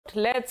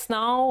Let's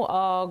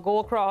now go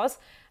across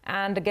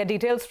and get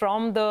details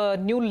from the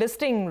new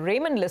listing.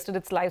 Raymond listed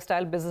its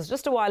lifestyle business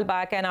just a while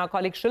back, and our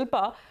colleague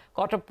Shilpa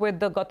caught up with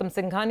the Gautam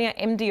Singhania,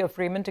 MD of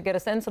Raymond, to get a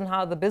sense on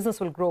how the business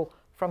will grow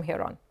from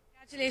here on.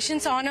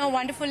 Congratulations on a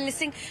wonderful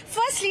listing.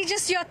 Firstly,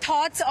 just your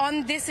thoughts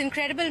on this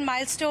incredible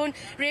milestone.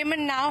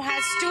 Raymond now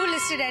has 2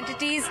 listed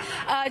entities.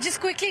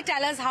 Just quickly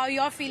tell us how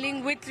you're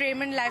feeling with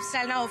Raymond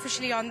Lifestyle now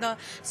officially on the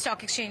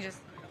stock exchanges.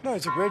 No,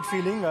 it's a great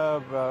feeling.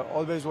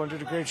 Always wanted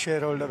to create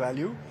shareholder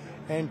value,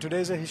 and today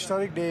is a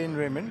historic day in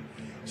Raymond.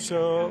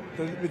 So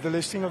with the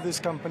listing of this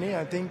company,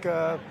 I think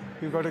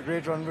we've got a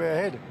great runway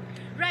ahead.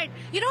 Right.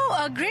 You know,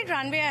 a great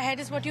runway ahead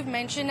is what you've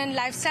mentioned, and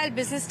lifestyle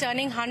business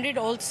turning 100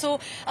 also.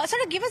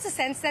 Sort of give us a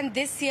sense then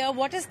this year,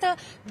 what is the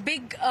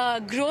big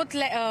growth,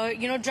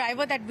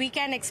 driver that we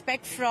can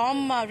expect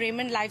from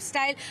Raymond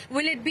Lifestyle?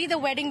 Will it be the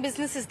wedding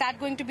business? Is that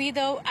going to be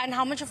and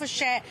how much of a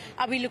share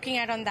are we looking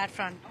at on that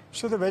front?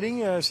 So the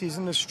wedding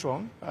season is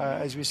strong.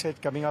 As we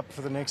said, coming up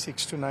for the next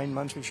 6 to 9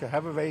 months, we should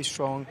have a very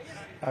strong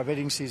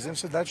wedding season.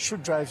 So that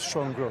should drive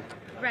strong growth.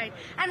 Right.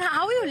 And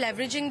how are you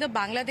leveraging the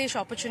Bangladesh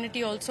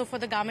opportunity also for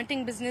the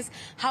garmenting business?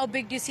 How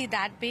big do you see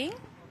that being?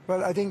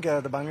 Well, I think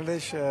the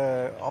Bangladesh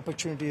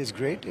opportunity is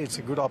great. It's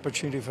a good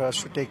opportunity for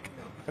us to take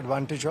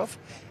advantage of.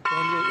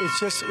 And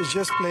it's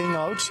just playing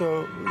out,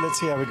 so let's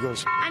see how it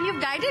goes. And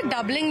you've guided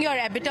doubling your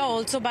EBITDA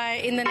also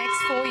in the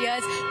next 4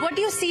 years. What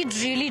do you see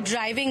really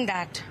driving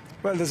that?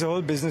 Well, there's a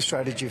whole business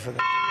strategy for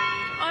that.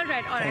 All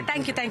right.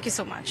 Thank you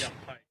so much.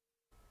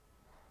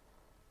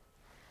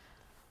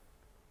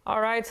 All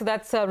right, so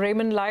that's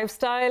Raymond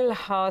Lifestyle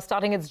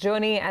starting its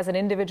journey as an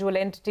individual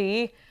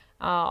entity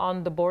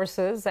on the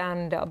bourses,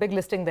 and a big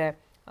listing there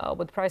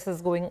with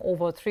prices going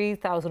over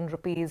 3,000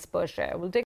 rupees per share. We'll take